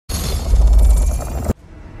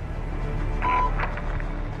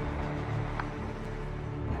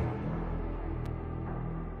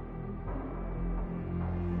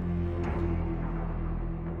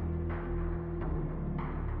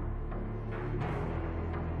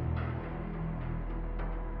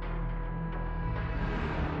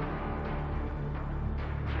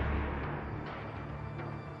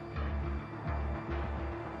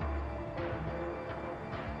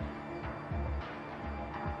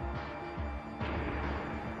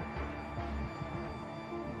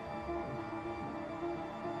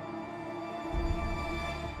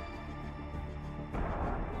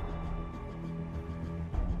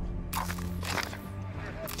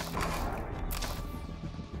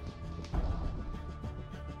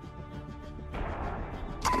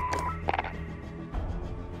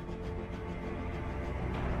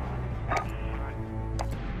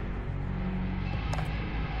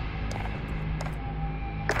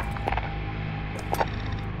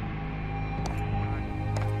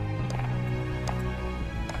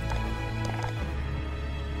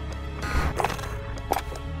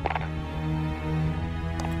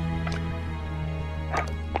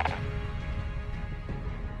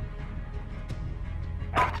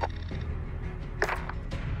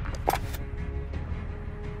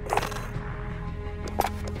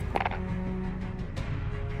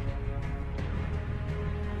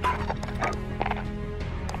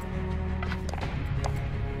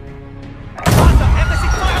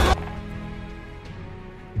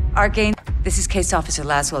Arcane, this is Case Officer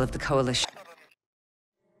Laswell of the Coalition.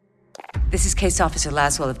 This is Case Officer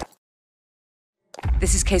Laswell of the...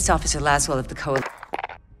 This is Case Officer Laswell of the Coalition.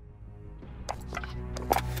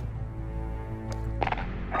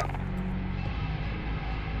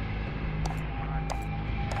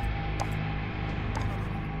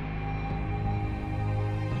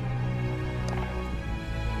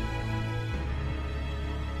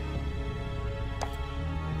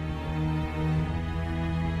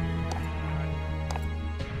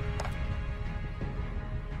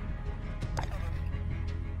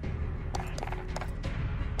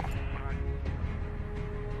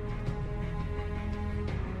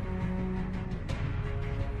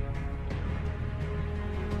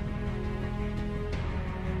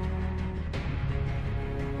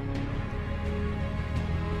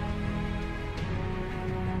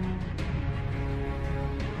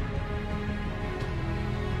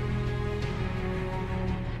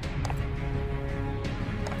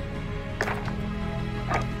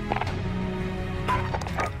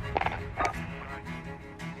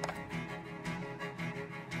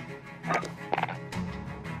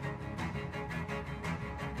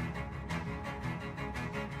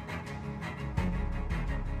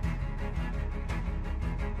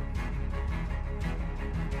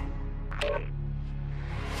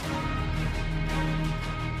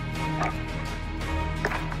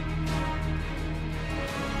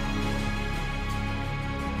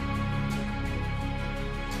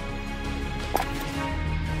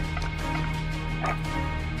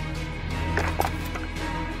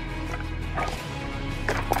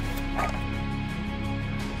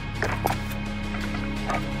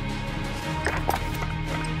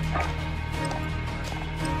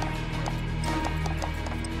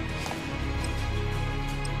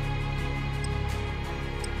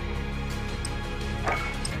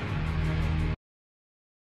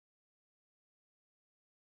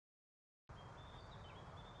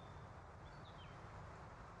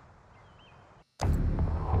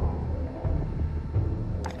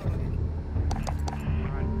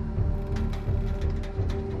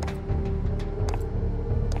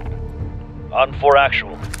 On 4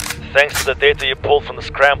 actual. Thanks to the data you pulled from the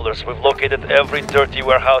scramblers, we've located every dirty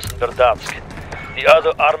warehouse in Verdansk. The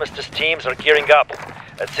other Armistice teams are gearing up.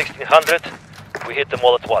 At 1600, we hit them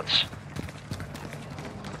all at once.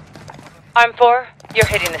 Arm 4, you're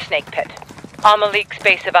hitting the Snake Pit. Al-Malik's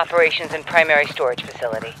base of operations and primary storage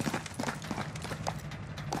facility.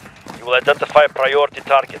 You will identify priority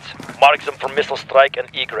targets, mark them for missile strike and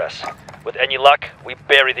egress. With any luck, we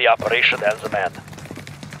bury the operation and the man.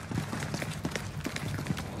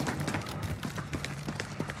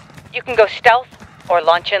 You can go stealth or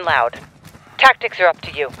launch in loud. Tactics are up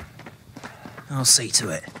to you. I'll see to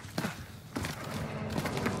it.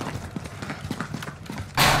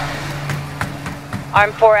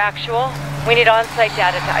 Arm 4 actual, we need on-site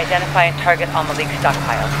data to identify and target Al-Malik's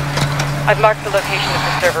stockpiles. I've marked the location of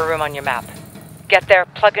the server room on your map. Get there,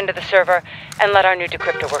 plug into the server, and let our new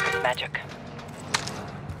decryptor work its magic.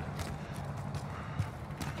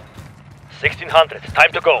 1600,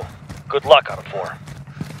 time to go. Good luck, Arm 4.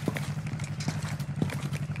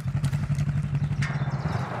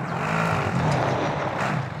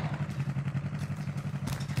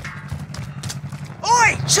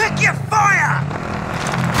 Oi! Check your fire!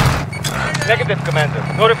 Negative, Commander.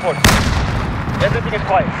 No report. Everything is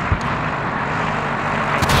quiet.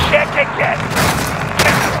 Check again.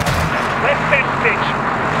 Western Bridge.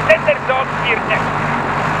 Send their dogs here next.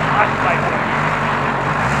 Trust my word.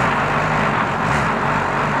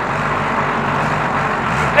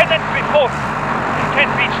 Lieutenant report. You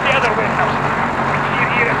can't reach the other warehouse. We're clear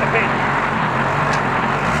here at the base.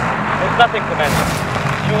 There's nothing, Commander.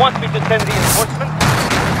 You want me to send reinforcements?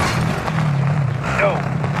 No.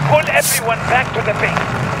 Pull everyone back to the base.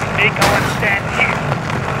 Make our stand here.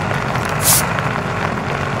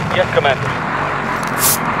 Yes, Commander.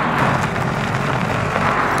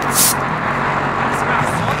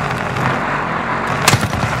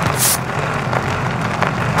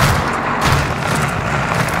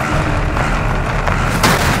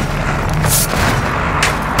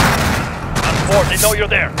 4, they know you're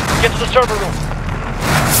there. Get to the server room.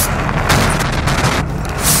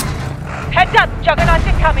 Heads up! Juggernaut's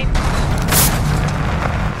incoming!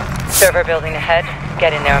 Server building ahead.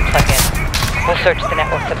 Get in there and plug in. We'll search the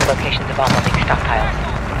network for the locations of all Malik stockpiles.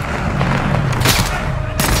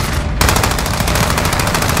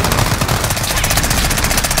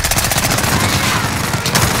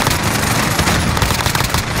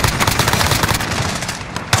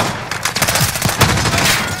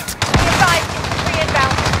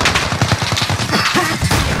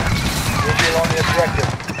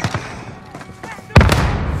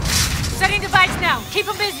 Setting device now. Keep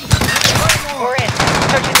them busy. We're in.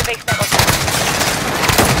 Searching the base network.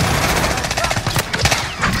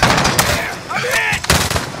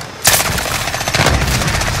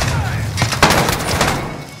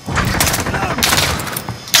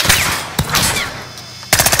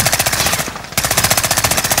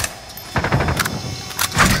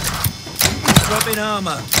 Dropping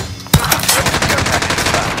armor.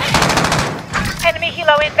 Enemy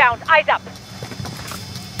helo inbound. Eyes up.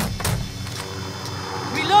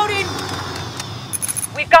 Reloading.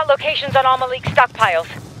 We've got locations on all Malik stockpiles.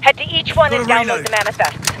 Head to each one and Gotta download reload. the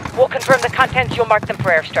manifests. We'll confirm the contents. You'll mark them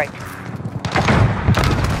for airstrike.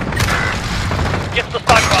 Get to the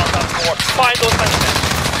stockpiles on 4. Find those manifests.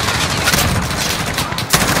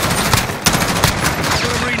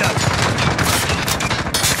 Gotta reload.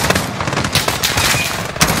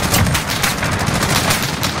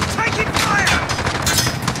 Taking fire!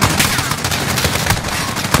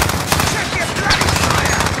 Check your bloody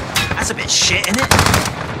fire! That's a bit shit, isn't it?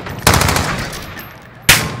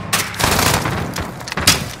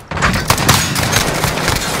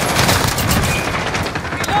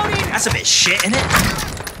 That's a bit shit, isn't it?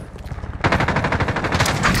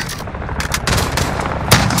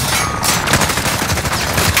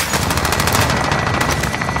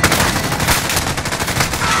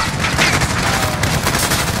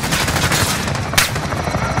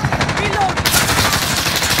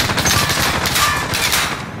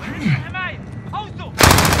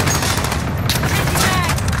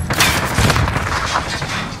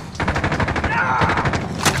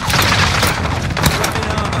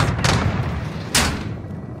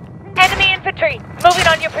 Enemy infantry, moving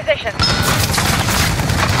on your position.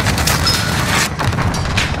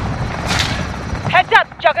 Heads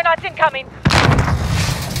up, Juggernaut's incoming.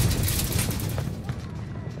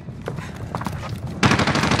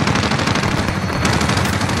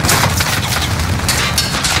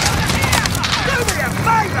 Do me a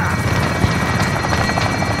favour!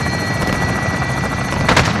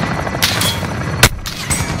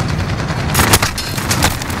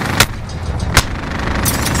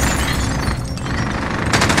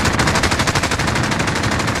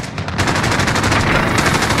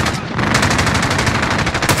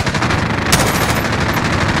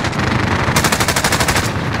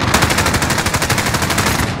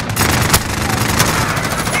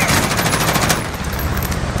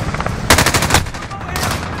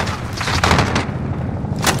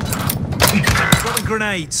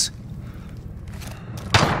 Grenades.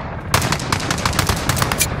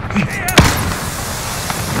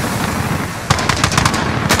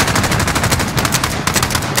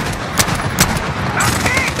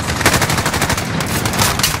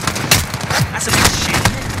 That's a bit shit,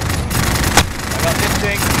 isn't it? I got this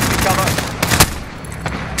thing. Cover.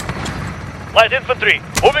 Light infantry,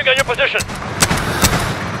 moving on your position.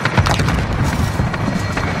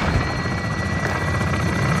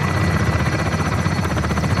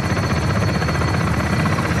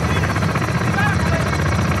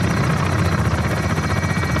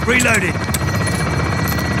 Reloading.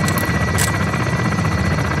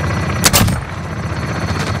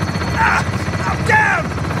 I'm down!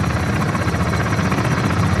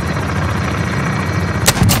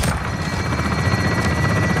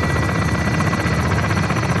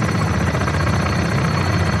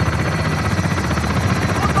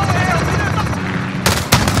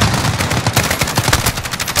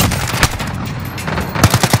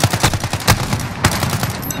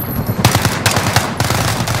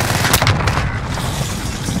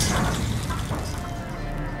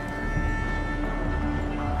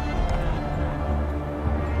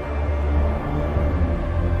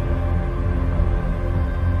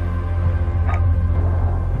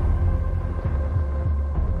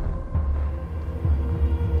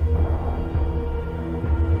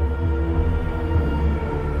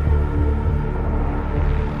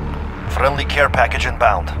 Friendly care package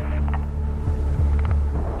inbound.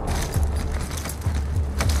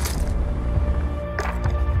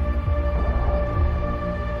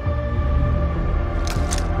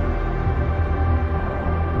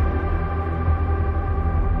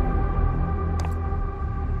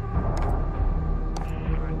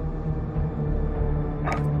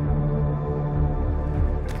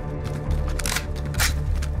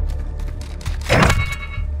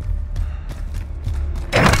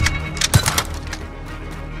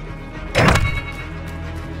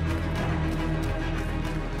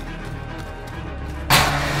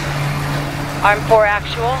 Arm 4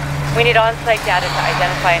 actual. We need on-site data to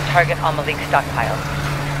identify and target Al-Malik stockpiles.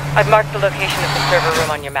 I've marked the location of the server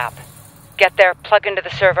room on your map. Get there, plug into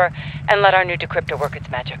the server, and let our new decryptor work its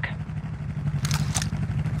magic.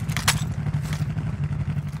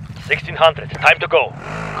 1600. Time to go.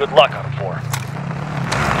 Good luck, Arm 4.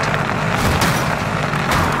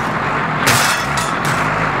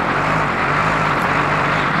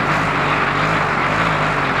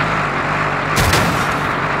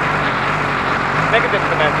 Negative,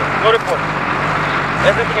 Commander. No report.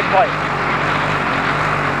 Everything is quiet.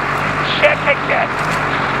 Check again.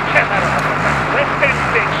 Camera. Western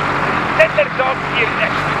stage. Send their dogs here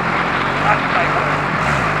next. That's my word.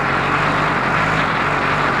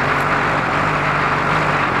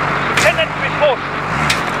 Lieutenant report.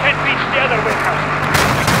 Can't reach the other warehouse.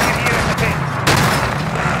 You're here at the base.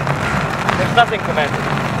 There's nothing, Commander.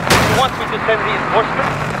 You want me to send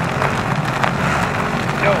reinforcements?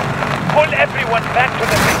 No. Pull everyone back to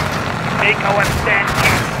the base. Make our stand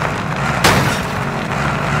here.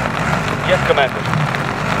 Yes, Commander.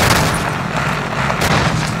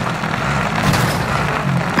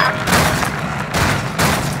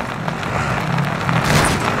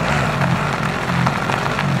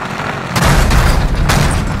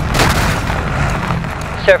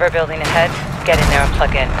 Server building ahead. Get in there and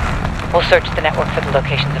plug in. We'll search the network for the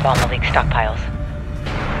locations of Al-Malik stockpiles.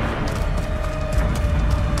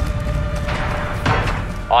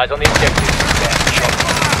 Eyes on the objective.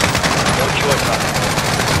 No choice, man.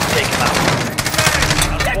 Take him out.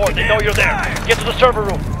 Four, they know you're there. Get to the server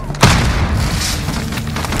room.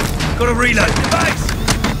 Gotta reload. Device!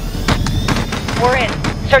 We're in.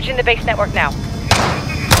 Searching the base network now. On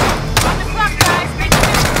the clock, guys. Make it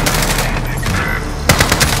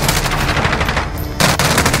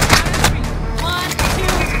 1, 2,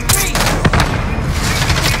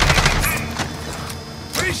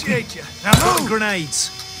 3. Appreciate you. Now move! Grenades.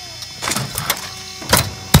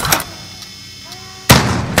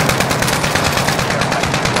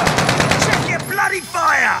 Check your bloody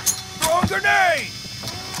fire! Throw a grenade!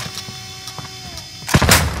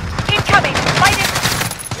 Incoming! Light it!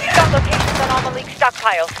 We've got locations on Al-Malik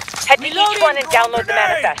stockpiles. Head to each one and download the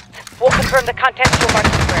manifests. We'll confirm the contents you'll mark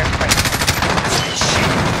the square screen.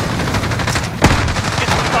 Get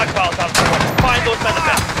some stockpiles out for us. Find those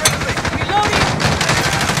manifests. Reloading!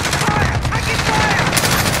 Fire! I can fire!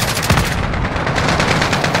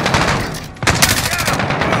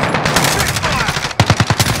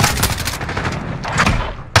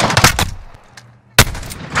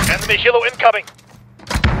 Enemy helo incoming.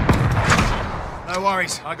 No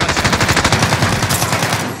worries, I got you.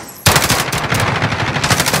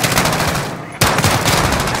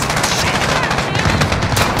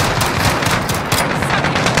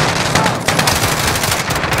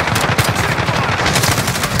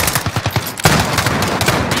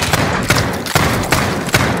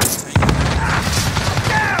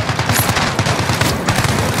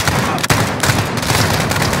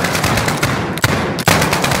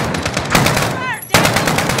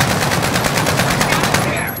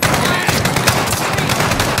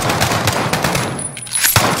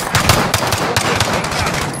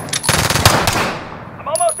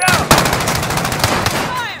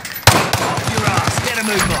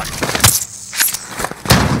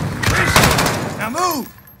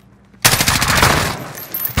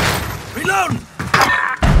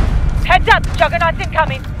 Heads up! Juggernaut's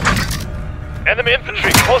incoming! Enemy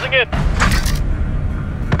infantry closing in.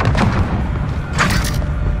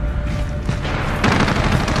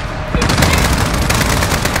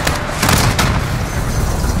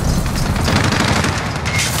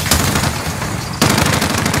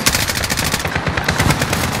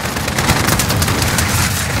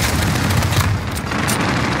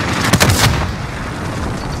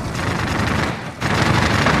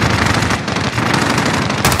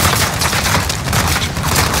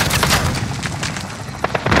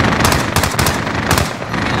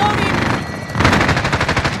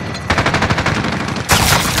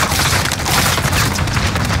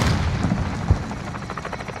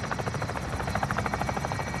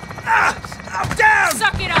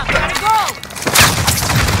 Suck it up! Gotta go!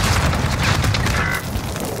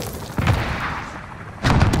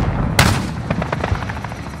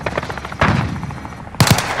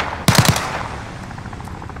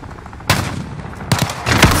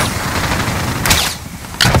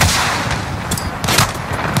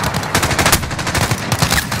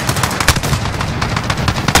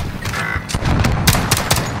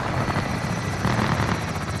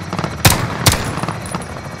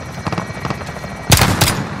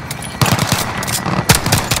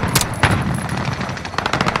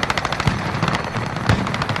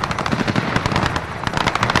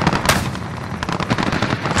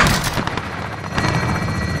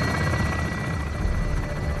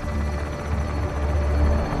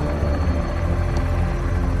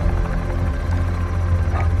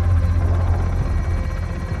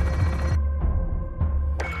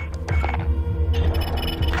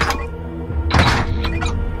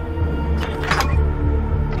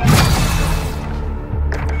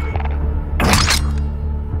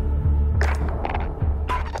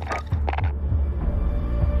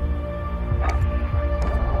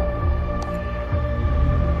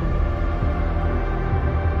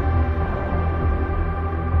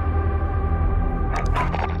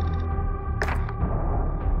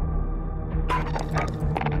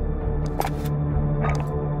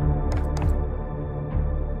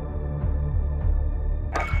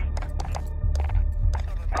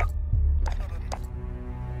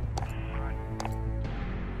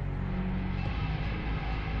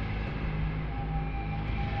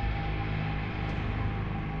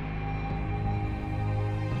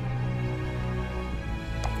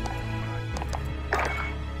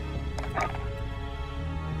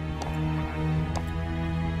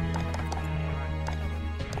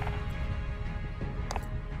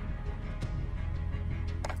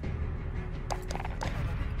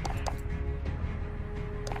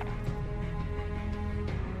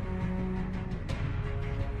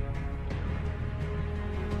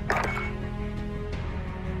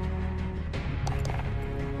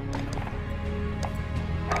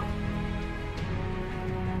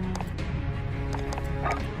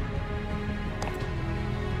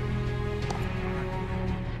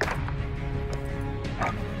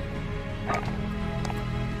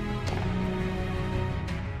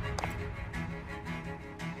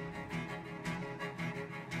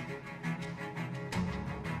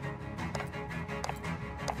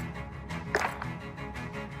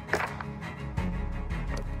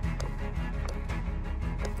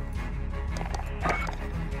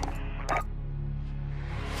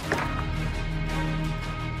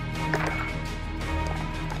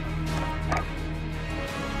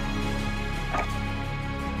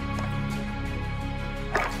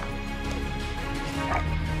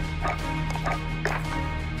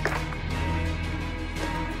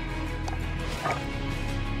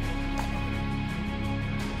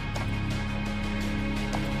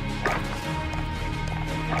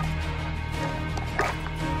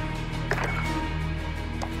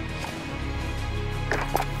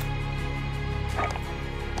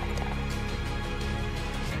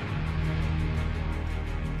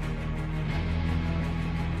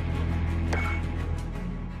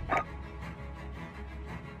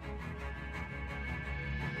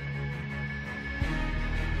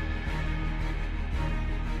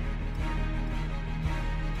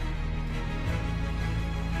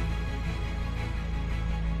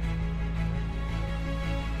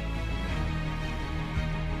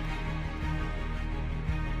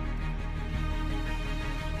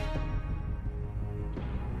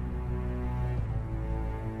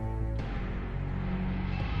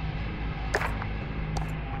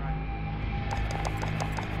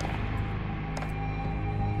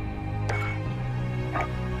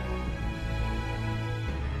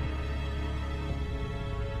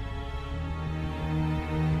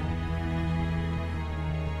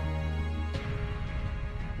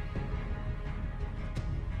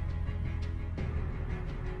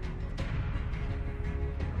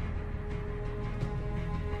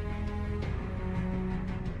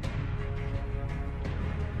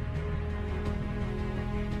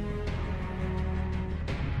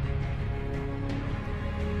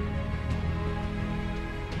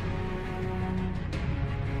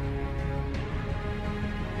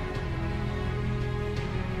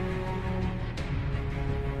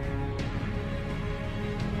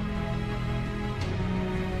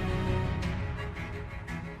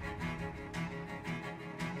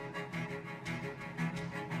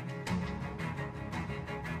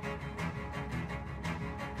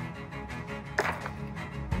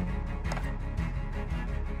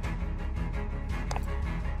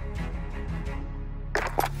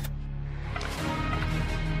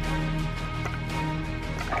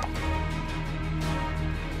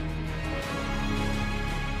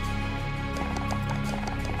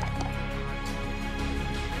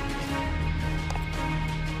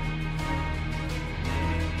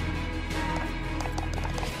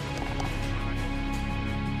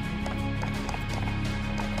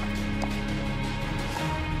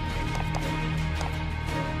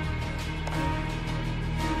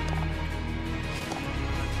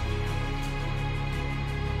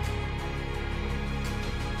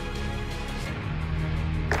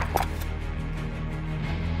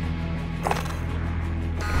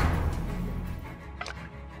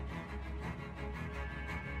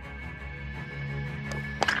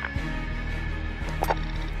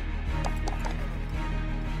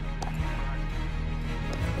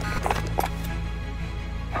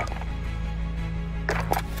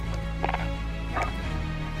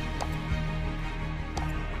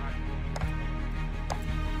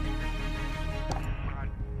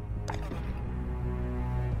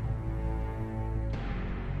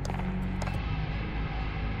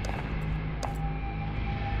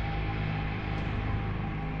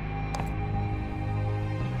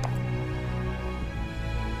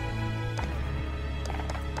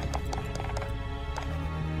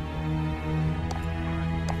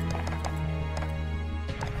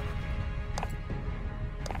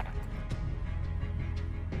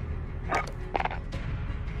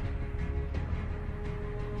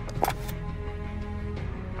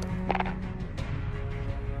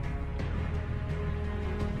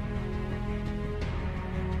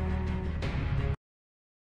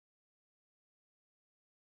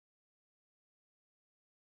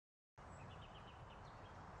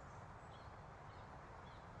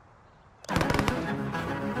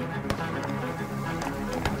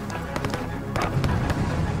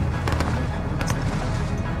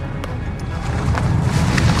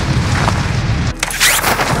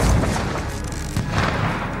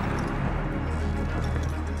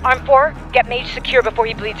 Arm 4, get Mage secure before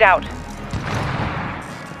he bleeds out.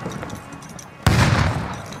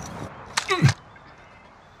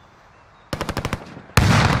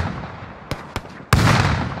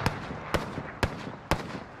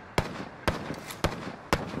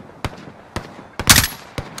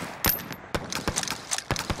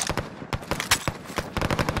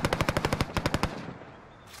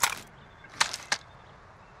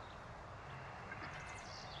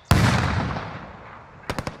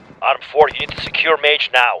 Arm 4, you need to secure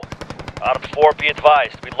Mage now. Arm 4, be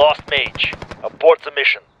advised, we lost Mage. Abort the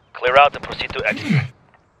mission. Clear out and proceed to exit.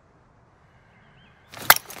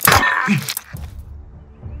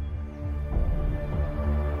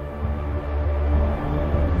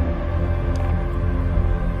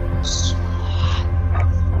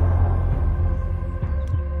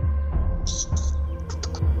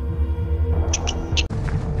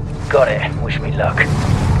 Got it. Wish me luck.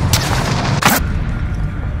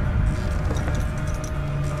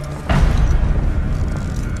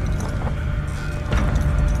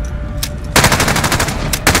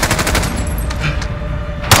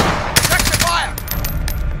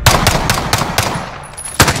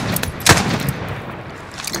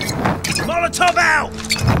 Molotov out!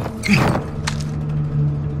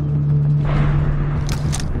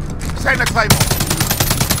 Send the claymore.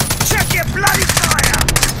 Check your bloody fire!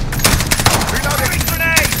 Reloading.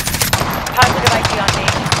 Grenade! Positive ID on me.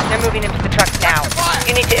 They're moving into the truck now.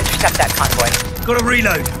 You need to intercept that convoy. Gotta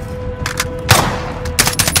reload.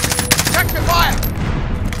 Check the fire.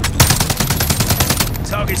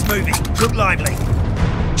 Target's moving. Look lively.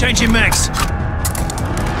 Changing mags.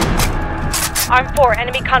 Arm 4,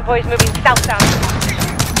 enemy convoys moving southbound.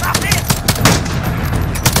 Up it!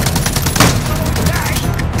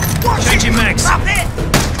 Changing mags. Up it!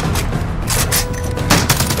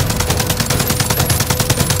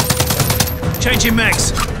 Changing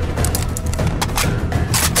mags.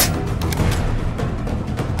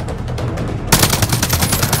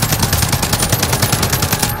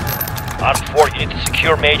 Arm 4, you need to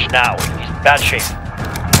secure Mage now. He's in bad shape.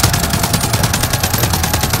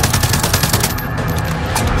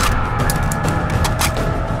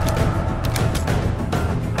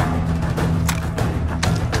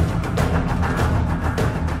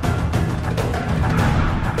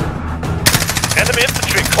 Enemy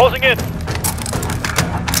infantry closing in.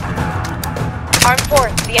 Arm 4,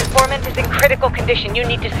 the informant is in critical condition. You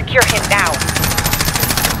need to secure him now.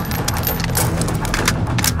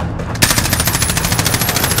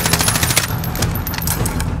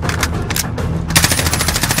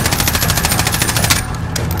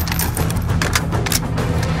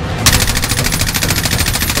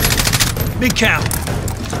 Big cow.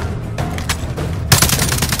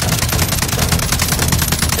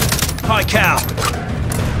 High cow.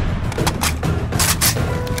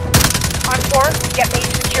 Arm 4, get me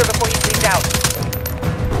secure before he bleeds out.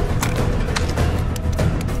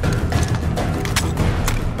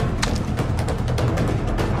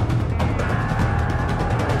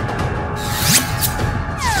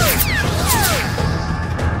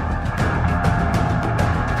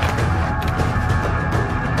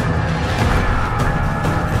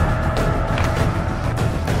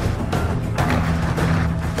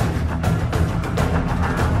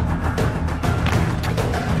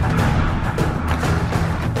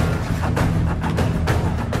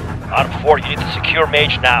 Arm 4, you need to secure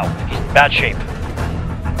Mage now. He's in bad shape.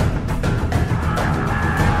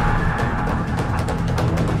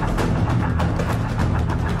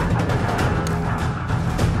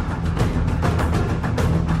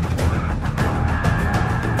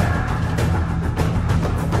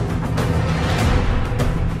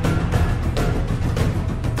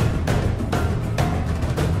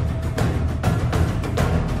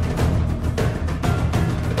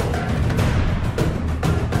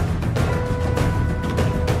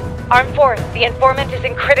 Arm 4, the informant is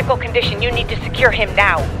in critical condition. You need to secure him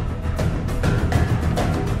now.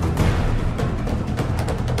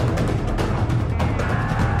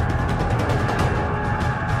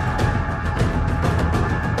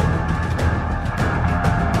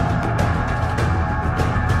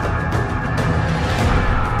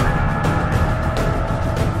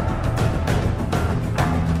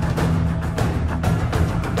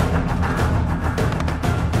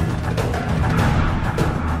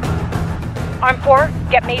 Arm 4,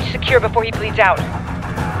 get Mage secure before he bleeds out.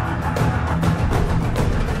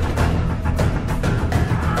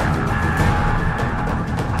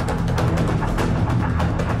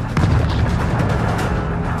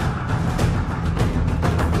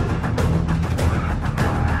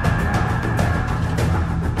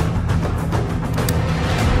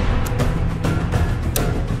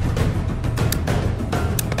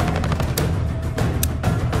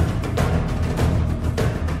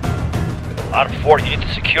 Arm 4, you need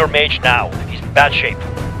to secure Mage now. He's in bad shape.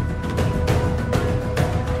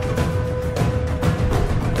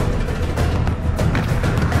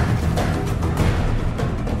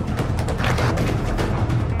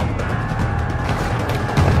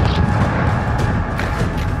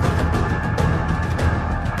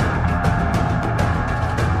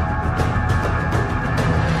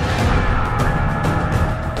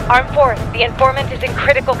 Arm 4, the informant is in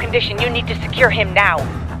critical condition. You need to secure him now.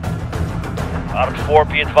 Arm 4,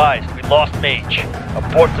 be advised. We lost Mage.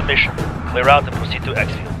 Abort the mission. Clear out and proceed to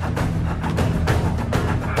exfil.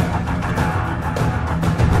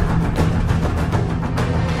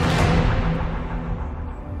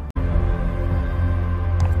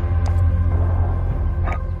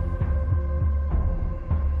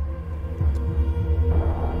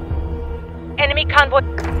 Enemy convoy...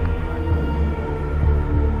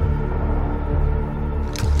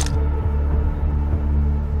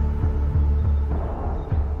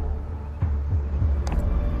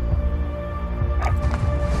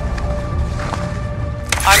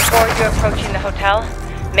 Armed 4, you're approaching the hotel.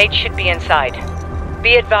 Mage should be inside.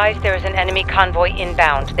 Be advised there is an enemy convoy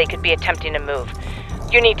inbound. They could be attempting to move.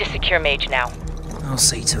 You need to secure Mage now. I'll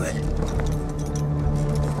see to it.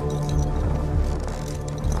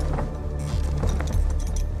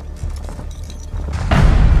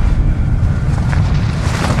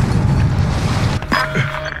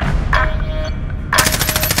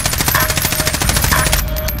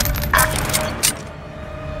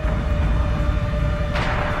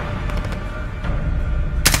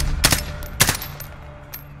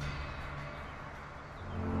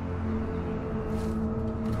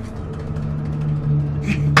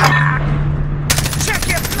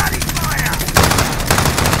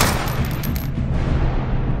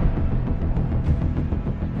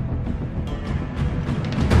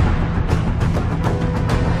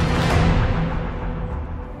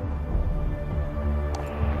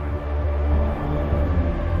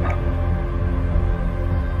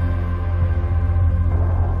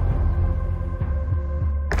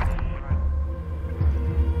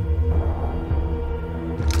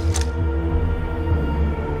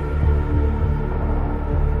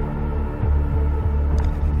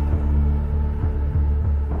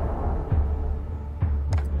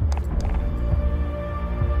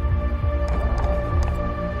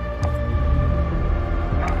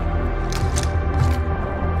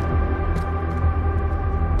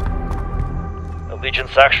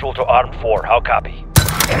 Allegiance actual to Armed 4. How copy?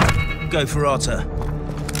 Go for Otter.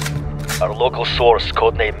 Our local source,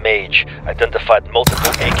 codename Mage, identified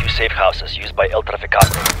multiple AQ safe houses used by El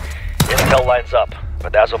Traficante. Intel lines up,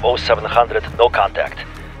 but as of 0700, no contact.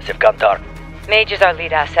 They've gone dark. Mage is our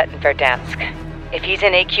lead asset in Verdansk. If he's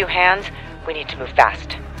in AQ hands, we need to move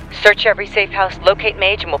fast. Search every safe house, locate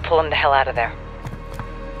Mage, and we'll pull him the hell out of there.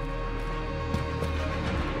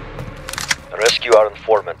 Rescue our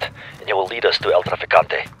informant, and he will lead us to El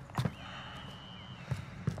Traficante.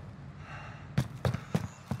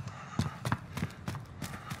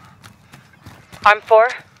 Arm 4,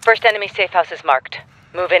 first enemy safe house is marked.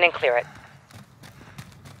 Move in and clear it.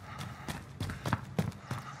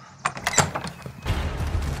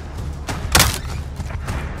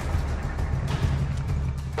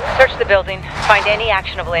 Search the building, find any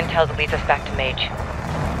actionable intel that leads us back to Mage.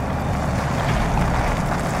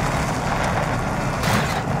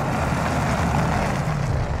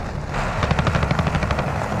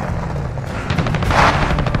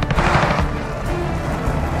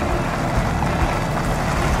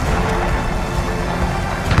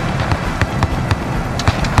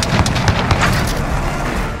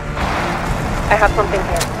 I have something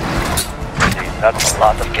here. That's a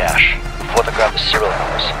lot of cash. Photograph the serial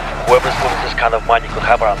numbers. Whoever's moving this kind of money could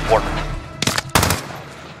have our informant.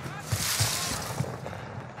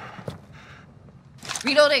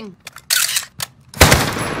 Reloading.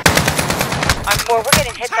 Arm 4, we're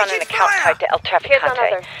getting hits on an account tied to El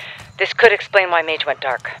Traficante. This could explain why Mage went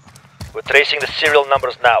dark. We're tracing the serial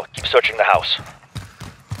numbers now. Keep searching the house.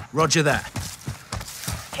 Roger that.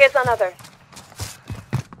 Here's another.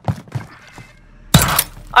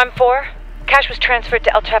 Arm 4, cash was transferred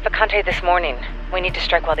to El Traficante this morning. We need to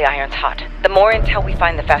strike while the iron's hot. The more intel we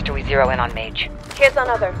find, the faster we zero in on Mage. Here's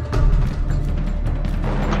another.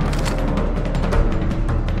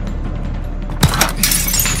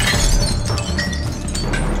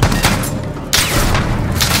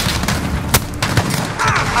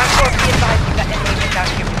 Arm 4, be advised you've got enemies down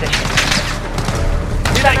to your position.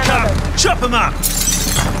 Here they come! Chop them up!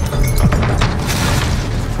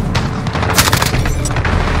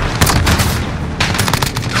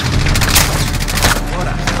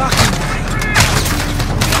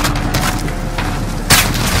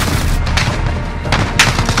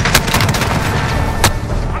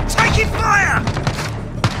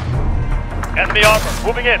 Enemy armor,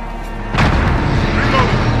 moving in.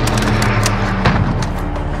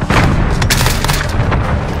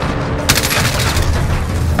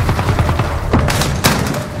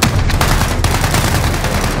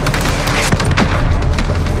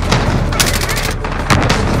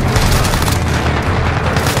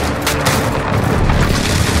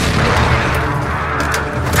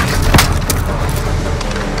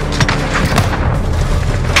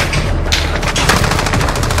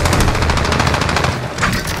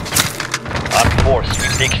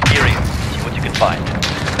 Sweep the exterior. See what you can find.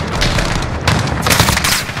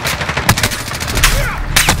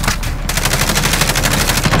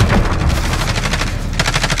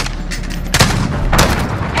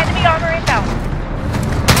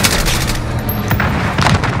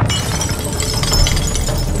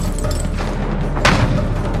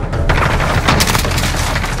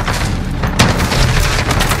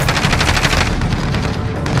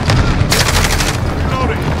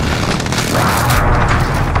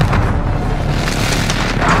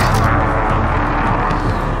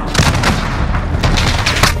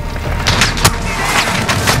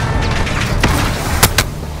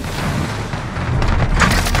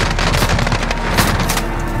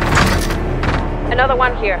 Another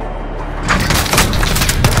one here.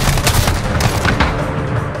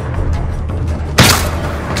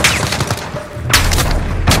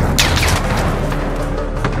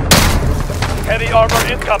 Heavy armor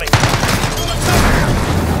incoming.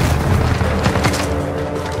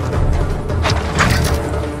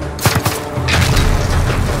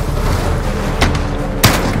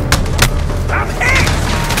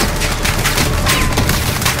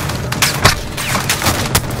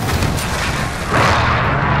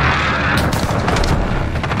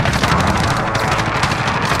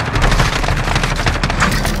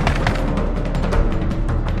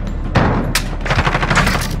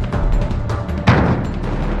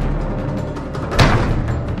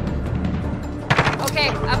 Okay,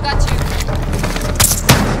 I've got you.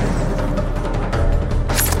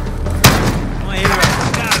 My hero,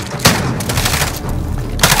 go!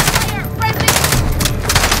 Fire! Friendly!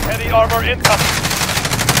 Heavy armor incoming.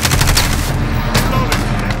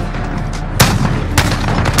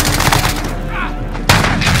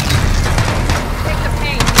 Take the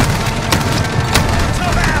pain.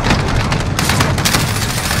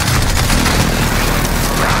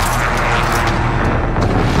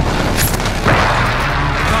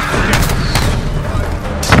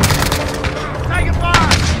 Taking fire!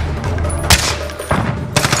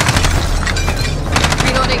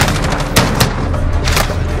 Reloading.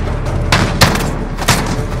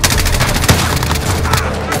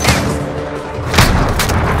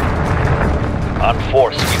 On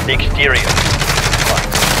four, sweep the exterior.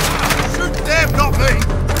 Shoot them, not me!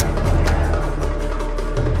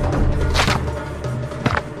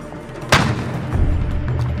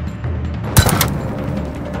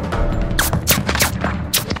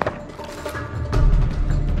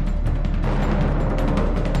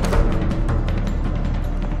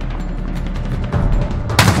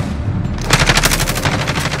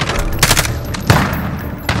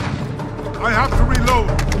 I have to reload.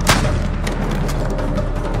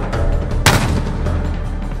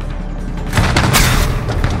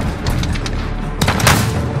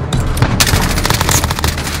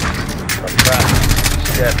 On track.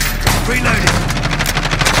 Dead. Reloading!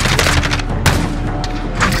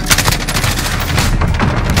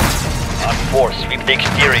 On four, sweep the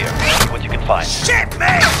exterior. See what you can find. Shit,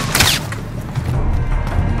 man!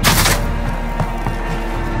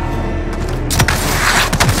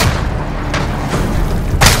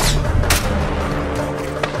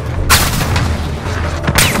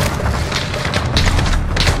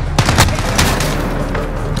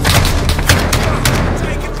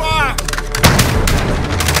 Taking fire!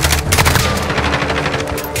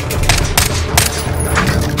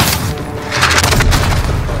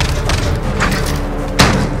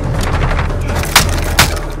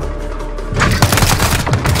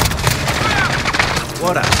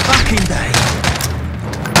 What a fucking day!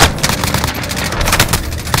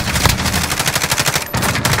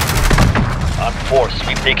 On four,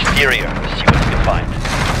 sweep the exterior. See what you can find.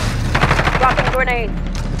 Dropping grenade.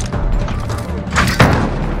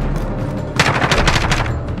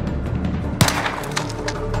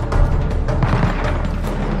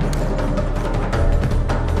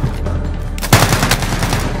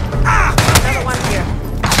 Another one here.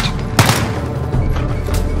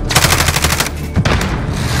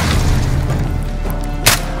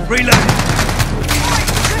 Reloading!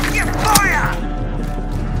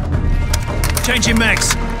 Changing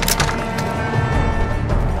mags.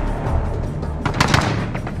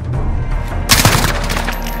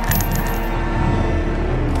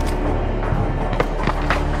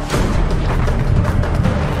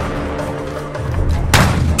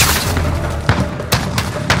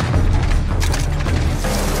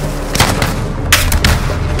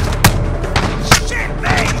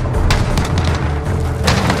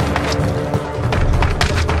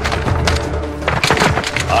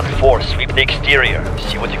 On four, sweep the exterior.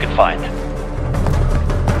 See what you can find.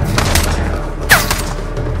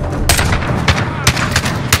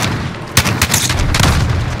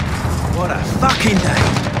 What a fucking day!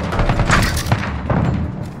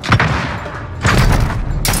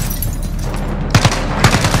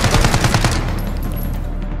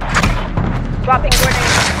 Dropping grenade.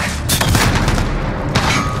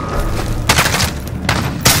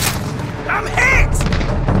 I'm hit!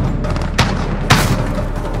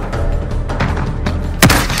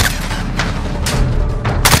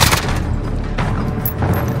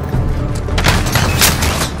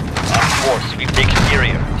 On four, sweep the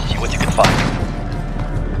exterior. See what you can find.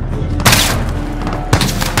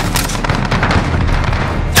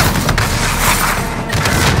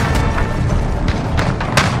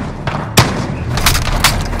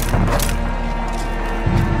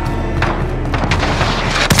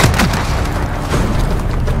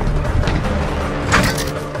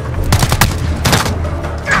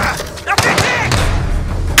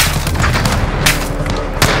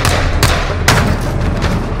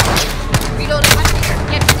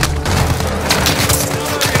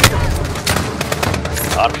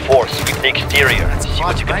 On 4, sweep the exterior and see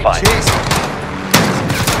what you can find. Cheers.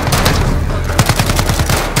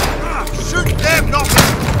 Shoot them, not me!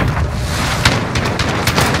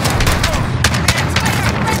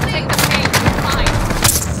 Take the pain. Fine.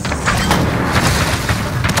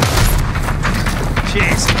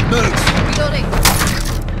 Cheers. Move. Reloading.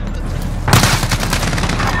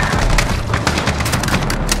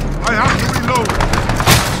 I have to reload!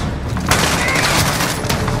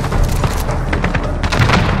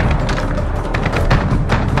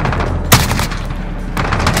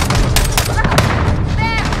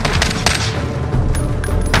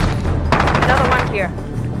 Another one here.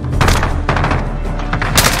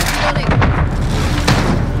 Reloading.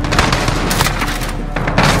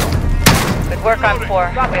 Good work on 4.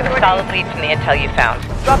 We have a solid lead from the intel you found.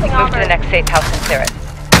 Dropping Move to armor. the next safe house and clear it.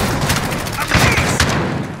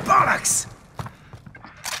 Bollocks!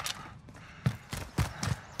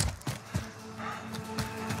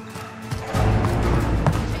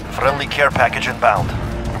 Friendly care package inbound.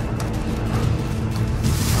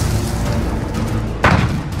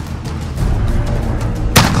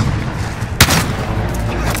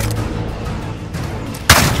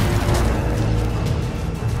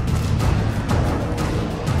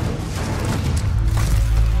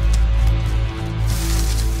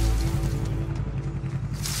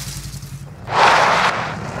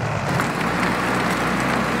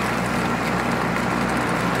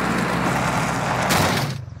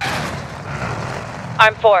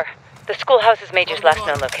 I'm 4. The schoolhouse is Major's last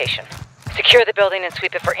known location. Secure the building and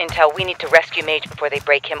sweep it for intel. We need to rescue Mage before they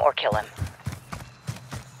break him or kill him.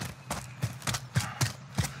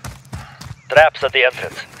 Traps at the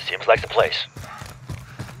entrance. Seems like the place.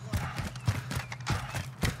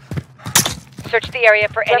 Search the area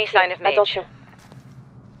for any sign of Mage. Attention.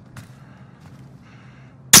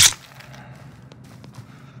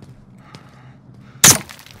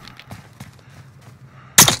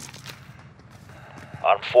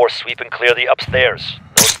 On 4, sweep and clear the upstairs.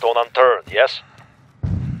 No stone unturned, yes?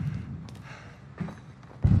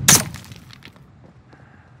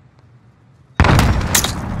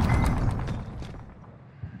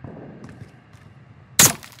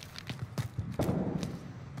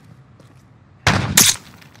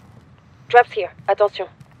 Traps here. Attention.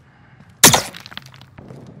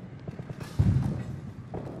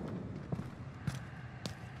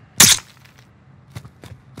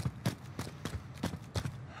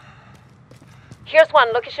 Here's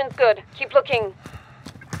one. Location's good. Keep looking.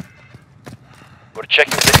 We're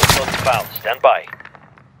checking the info found. Stand by.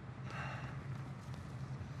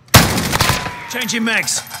 Changing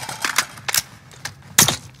mags.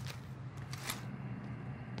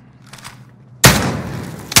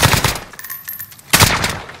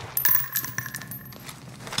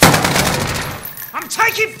 I'm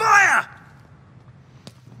taking fire!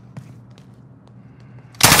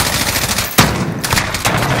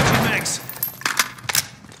 Changing mags.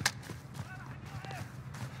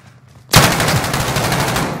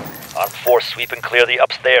 On 4, sweep and clear the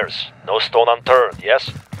upstairs. No stone unturned,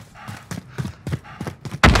 yes?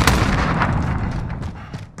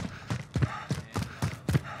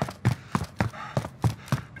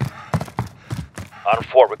 On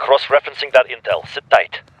 4, we're cross-referencing that intel. Sit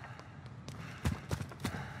tight.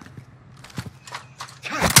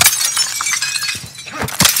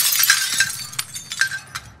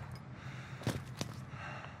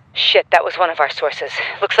 Shit, that was one of our sources.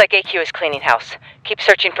 Looks like AQ is cleaning house. Keep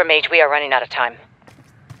searching for Mage. We are running out of time.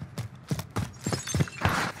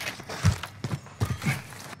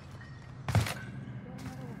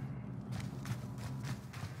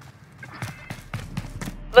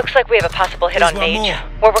 Looks like we have a possible hit There's on one Mage.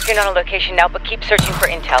 more. We're working on a location now, but keep searching for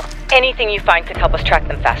intel. Anything you find could help us track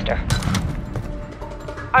them faster.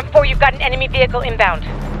 On 4, you've got an enemy vehicle inbound.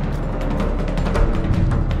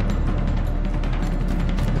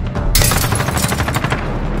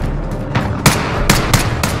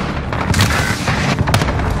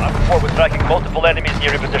 On 4, we're tracking multiple enemies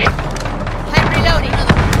near your position. I'm reloading.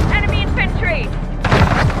 Enemy infantry.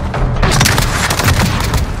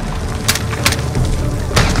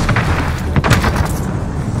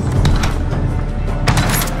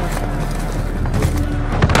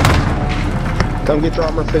 Come get your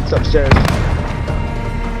armor fixed upstairs.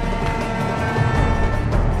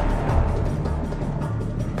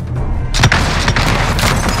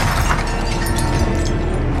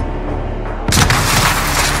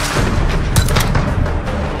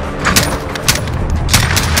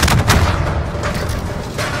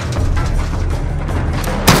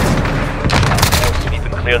 Sweep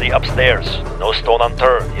and clear the upstairs. No stone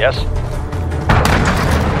unturned, yes?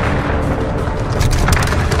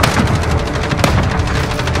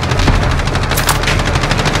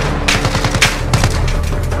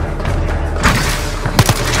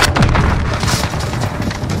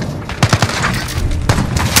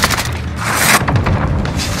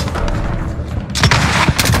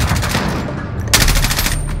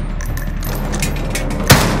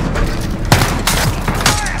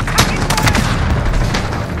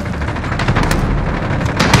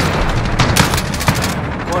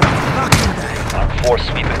 4,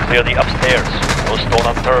 sweep and clear the upstairs. No stone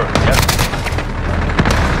unturned, yes?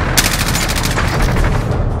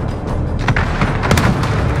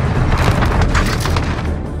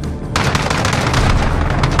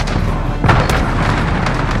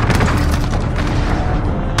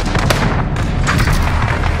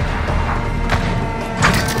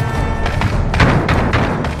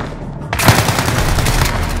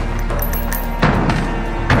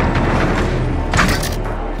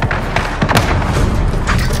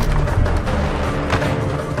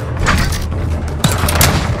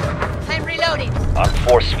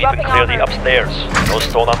 Sweep and clear the upstairs. No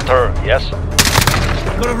stone unturned, yes?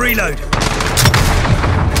 Gotta reload.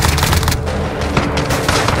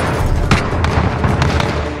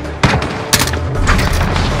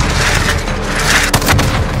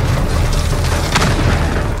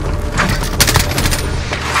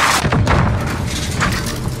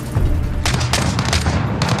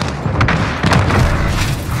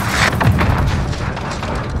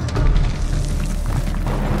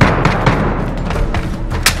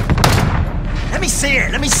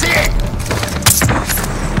 Let me see it!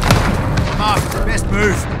 Mark, best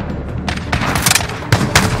move.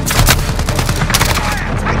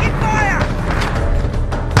 Fire! Taking fire!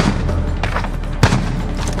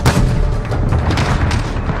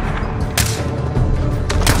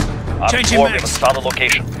 Changing max. We have found a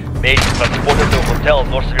location. Mage is transported to a hotel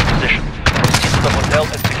north of your position. Proceed to the hotel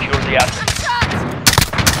and secure the asset.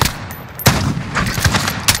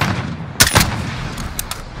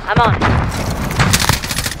 I'm on.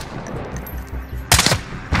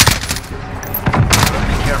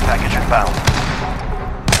 Care package inbound.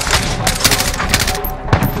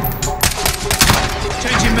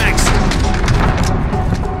 Changing max.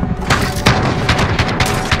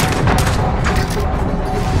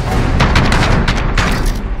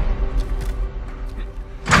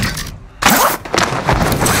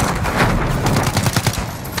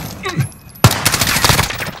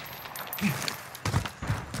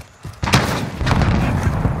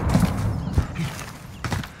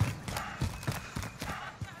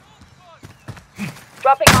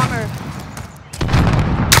 Dropping armor.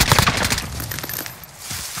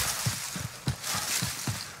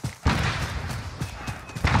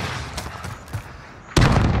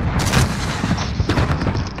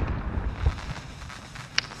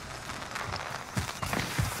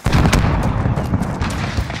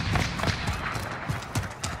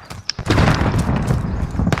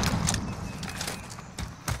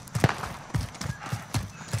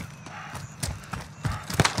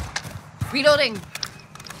 Reloading.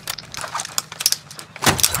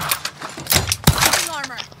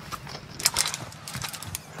 Armor.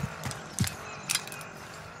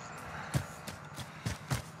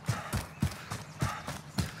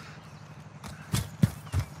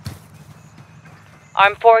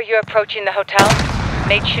 Arm 4, you're approaching the hotel.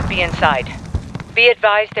 Mate should be inside. Be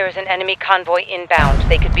advised there is an enemy convoy inbound.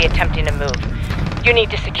 They could be attempting to move. You need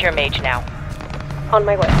to secure Mage now. On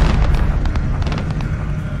my way.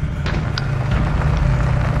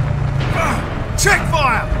 Check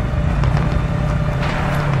fire!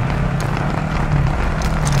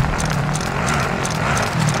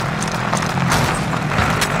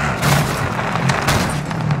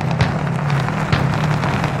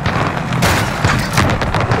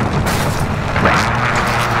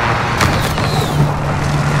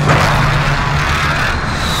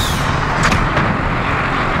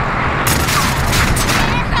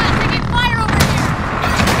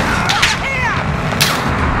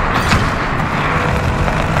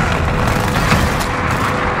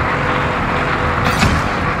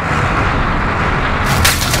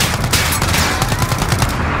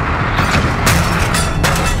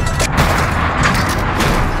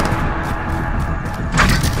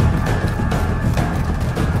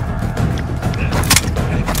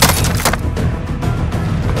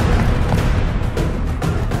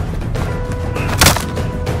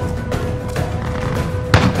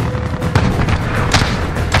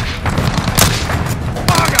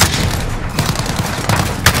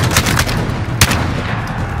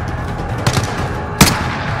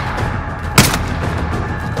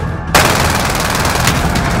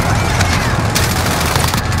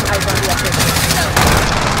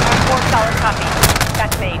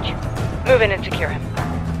 Move in and secure him.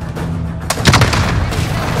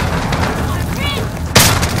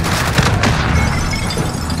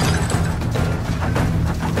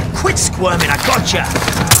 Quit squirming, I gotcha!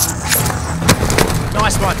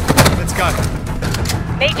 Nice one. Let's go.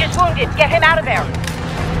 Mage is wounded. Get him out of there.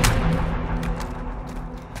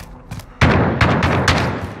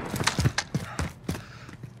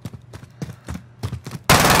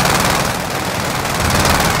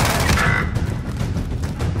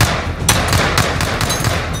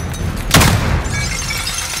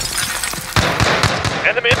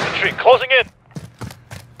 closing in.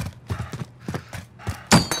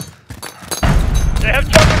 They have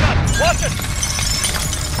juggernauts. Watch it.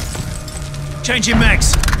 Changing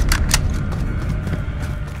mags.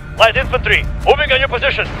 Light infantry, moving on your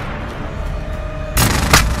position.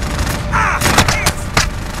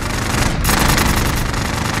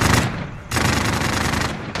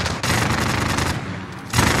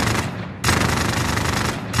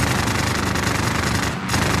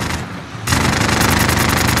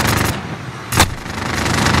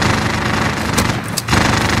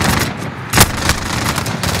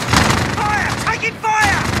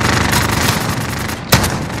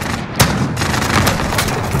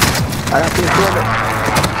 I have to absorb it.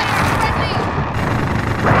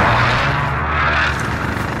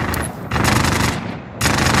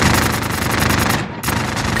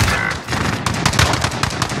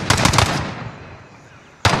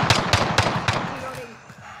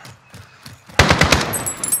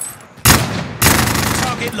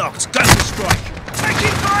 Target locked. Go for strike.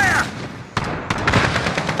 Taking fire!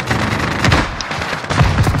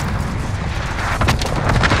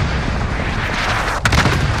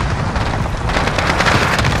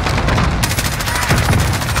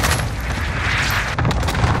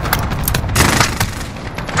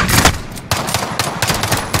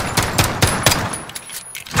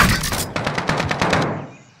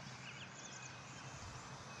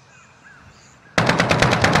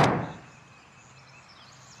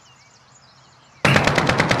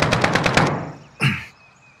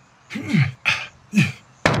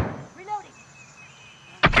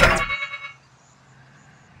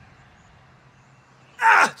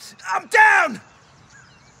 I'm down!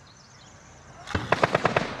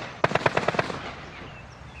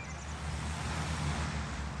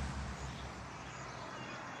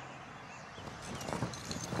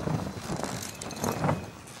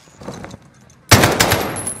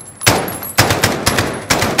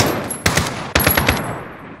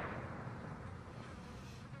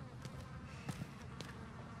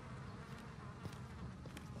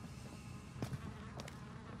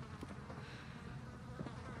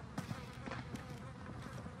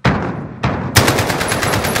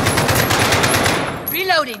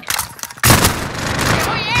 Reloading.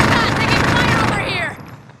 Oh yeah, taking fire over here.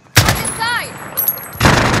 On this side.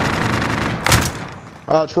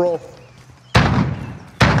 Let's roll.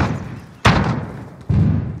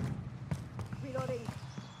 Reloading.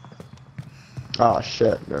 Oh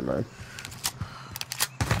shit, never mind.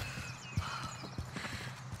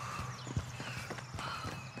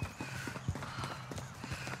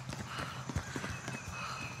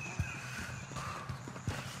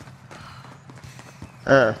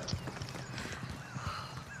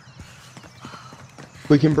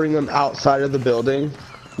 We can bring them outside of the building.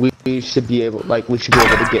 We should be able,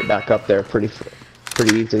 to get back up there pretty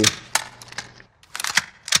easy.